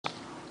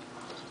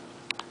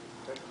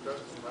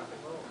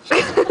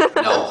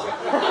No.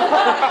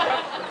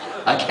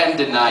 I can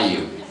deny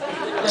you.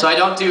 So I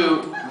don't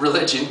do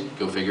religion,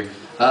 go figure.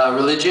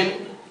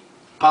 Religion,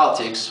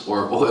 politics,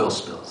 or oil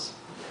spills.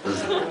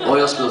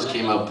 Oil spills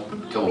came up a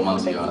couple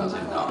months ago and I was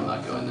like, no, I'm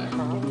not going there.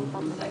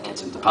 That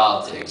gets into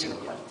politics.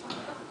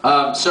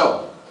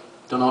 So,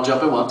 don't all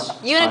jump at once.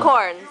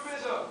 Unicorns.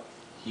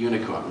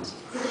 Unicorns.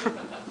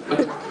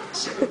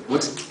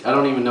 What's, I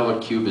don't even know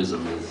what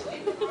cubism is.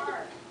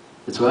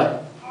 It's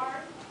what?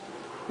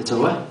 It's a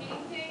what?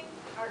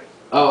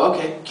 Oh,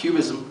 okay,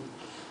 cubism.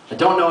 I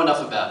don't know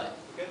enough about it.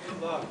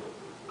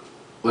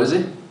 What is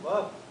it?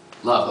 Love.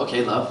 Love,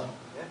 okay, love.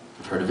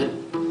 I've heard of it.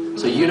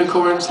 So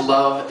unicorns,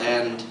 love,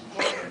 and...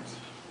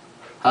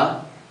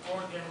 Huh?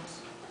 Board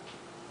games.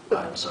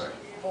 I'm sorry.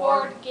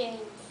 Board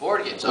games.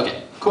 Board games,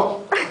 okay,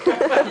 cool.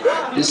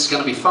 This is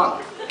gonna be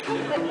fun.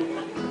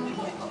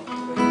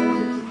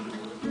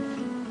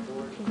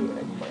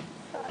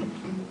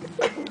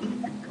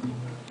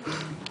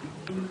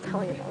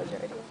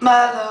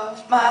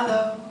 My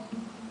love,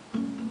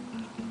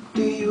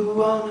 do you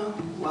wanna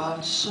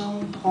watch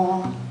some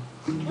porn?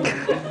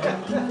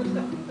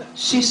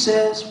 She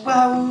says,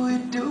 why would we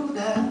do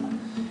that?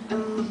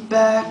 In the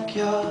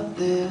backyard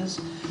there's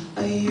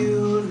a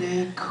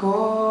unicorn.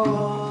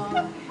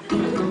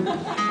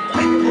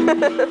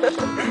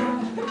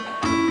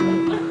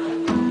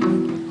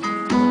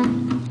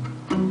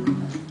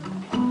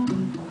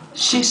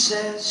 She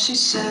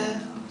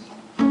said,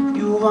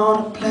 you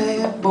wanna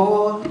play a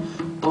board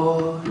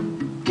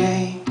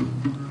game?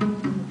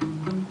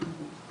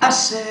 I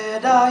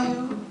said, are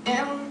you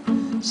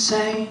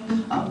insane?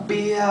 I'll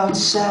be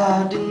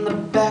outside in the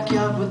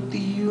backyard with the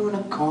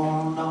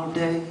unicorn all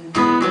day.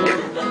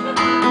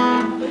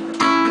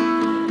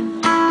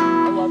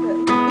 I love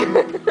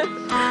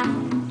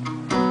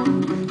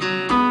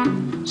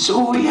it.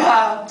 So we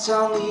hopped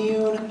on the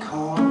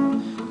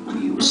unicorn.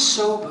 We were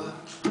sober,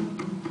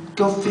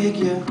 go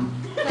figure.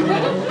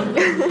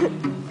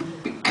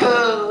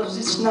 Because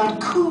it's not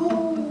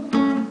cool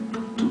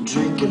to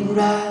drink and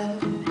ride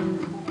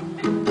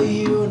a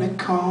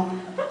unicorn.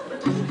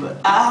 But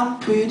I'm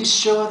pretty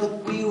sure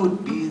that we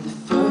would be the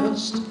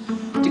first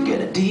to get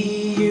a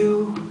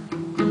DU.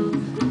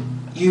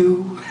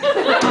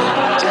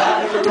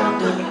 Diving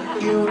under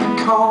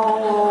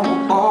unicorn.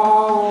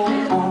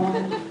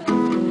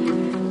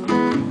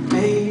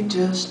 May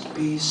just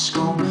be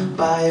scorned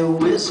by a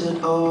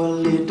wizard or a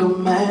little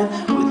man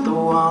with a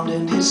wand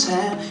in his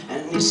hand.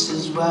 And he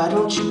says, why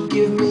don't you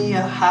give me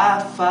a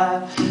high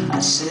five? I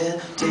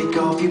said, take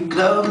off your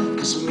glove,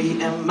 cause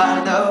me and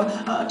my love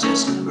are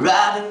just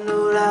riding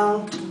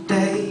around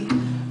today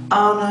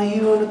on a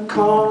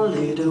unicorn.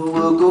 Later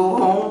we'll go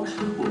home,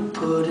 we'll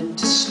put it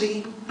to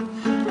sleep,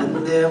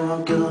 and then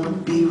we're gonna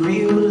be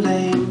real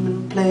lame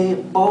and play a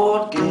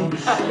board game.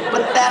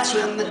 But that's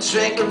when the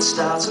drinking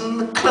starts and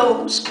the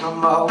clothes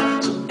come off,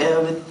 so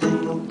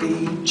everything will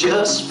be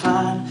just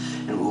fine.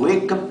 And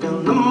wake up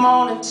in the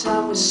morning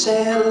time, we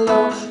say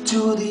hello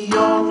to the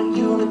young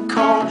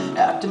unicorn.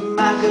 After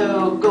my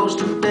girl goes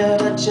to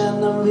bed, I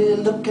generally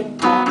look at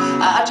porn.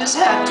 I just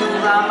had to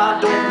rhyme, I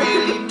don't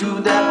really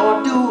do that,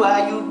 or do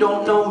I? You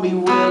don't know me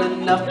well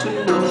enough to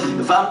know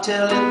if I'm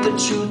telling the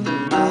truth.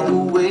 And by the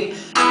way,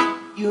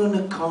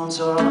 unicorns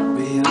are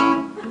real.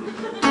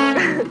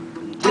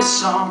 This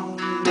song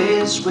may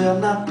as well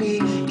not be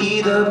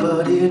either,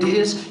 but it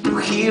is. You're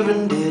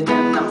hearing it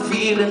and I'm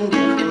feeling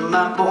it in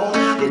my bones.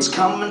 It's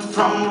coming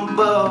from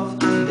above,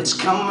 it's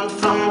coming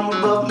from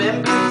above.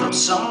 Maybe from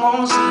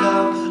someone's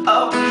love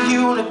of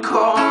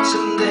unicorns.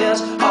 And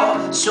there's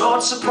all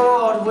sorts of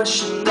bored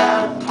wishing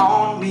that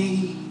upon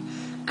me,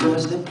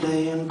 cause they're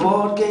playing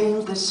board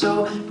games, they're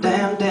so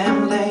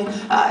damn lame.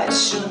 I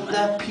assume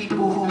that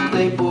people who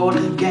play board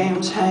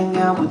games hang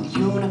out with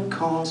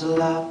unicorns a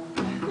lot.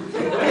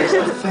 It's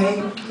the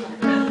fake,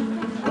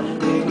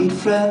 they need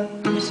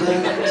friends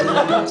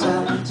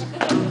and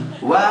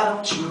why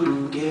don't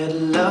you get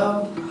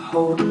love,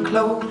 hold it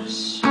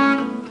close?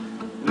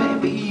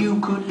 Maybe you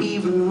could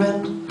even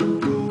rent the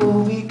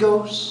movie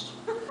Ghost.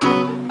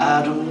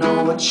 I don't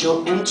know what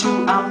you're into,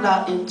 I'm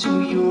not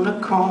into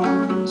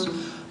unicorns,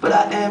 but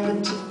I am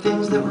into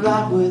things that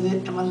rhyme with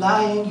it. Am I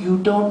lying? You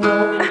don't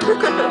know.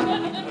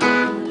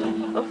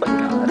 Oh my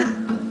god. I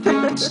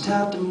think it's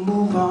time to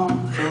move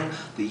on from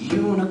the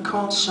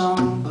unicorn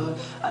song, but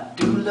I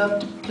do love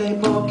to play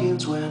board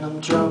games when I'm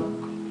drunk.